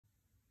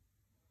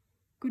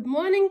Good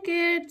morning,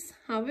 kids.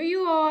 How are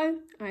you all?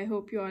 I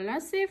hope you all are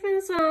safe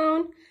and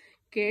sound.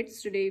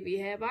 Kids, today we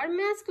have our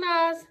math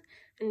class,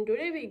 and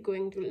today we're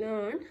going to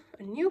learn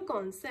a new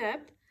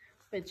concept,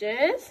 which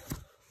is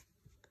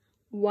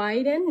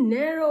wide and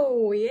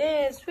narrow.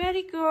 Yes,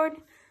 very good.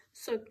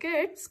 So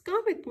kids,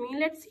 come with me.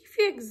 Let's see a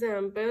few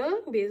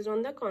examples based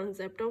on the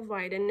concept of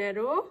wide and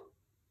narrow.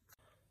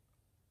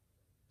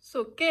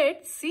 So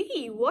kids,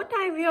 see what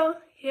I have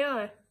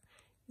here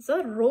is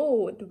a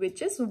road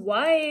which is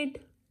wide.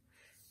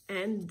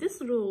 And this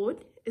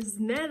road is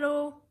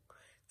narrow.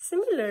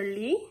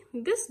 Similarly,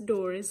 this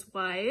door is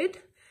wide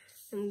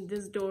and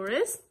this door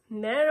is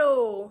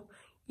narrow.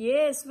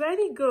 Yes,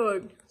 very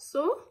good.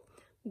 So,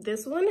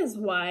 this one is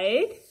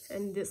wide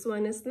and this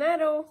one is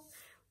narrow.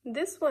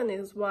 This one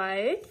is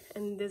wide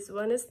and this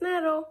one is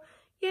narrow.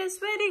 Yes,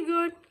 very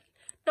good.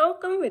 Now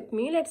come with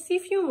me. Let's see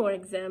a few more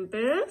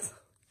examples.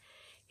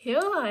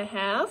 Here I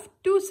have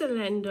two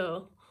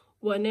cylinders.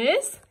 One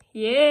is,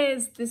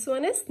 yes, this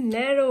one is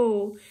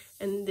narrow.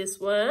 And this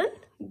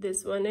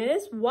one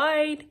is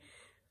wide.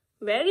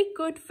 Very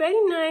good,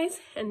 very nice.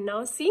 And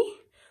now see,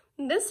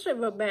 this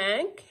river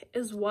bank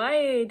is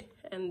wide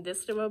and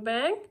this river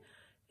bank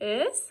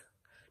is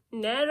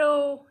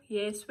narrow.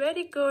 Yes,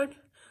 very good.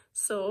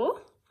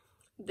 So,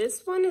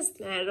 this one is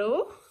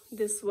narrow,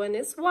 this one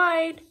is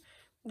wide,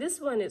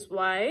 this one is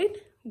wide,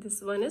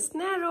 this one is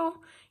narrow.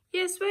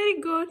 Yes, very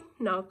good.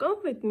 Now come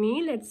with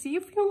me. Let's see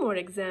a few more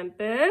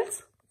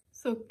examples.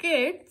 So,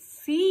 kids,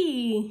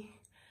 see.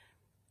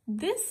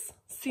 This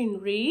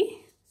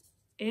scenery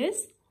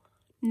is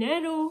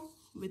narrow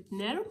with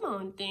narrow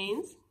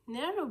mountains,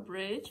 narrow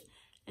bridge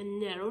and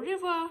narrow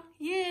river.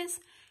 Yes,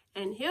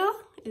 and here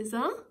is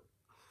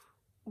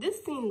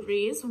this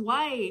scenery is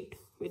wide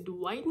with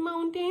wide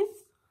mountains,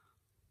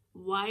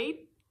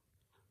 wide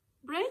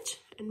bridge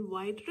and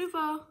wide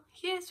river.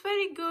 Yes,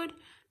 very good.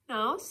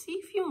 Now see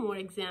a few more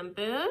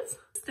examples.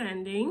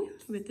 Standing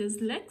with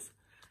his legs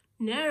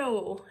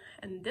narrow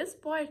and this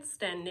boy is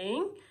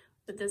standing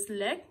with his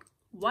leg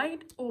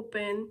wide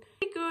open.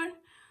 Very good.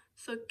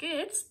 So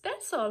kids,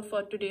 that's all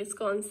for today's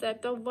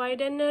concept of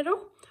wide and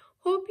narrow.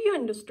 Hope you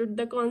understood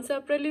the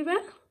concept really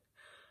well.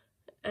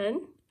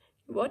 And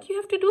what you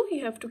have to do,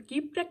 you have to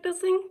keep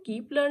practicing,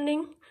 keep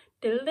learning.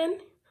 Till then,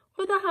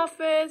 Khuda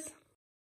Hafiz.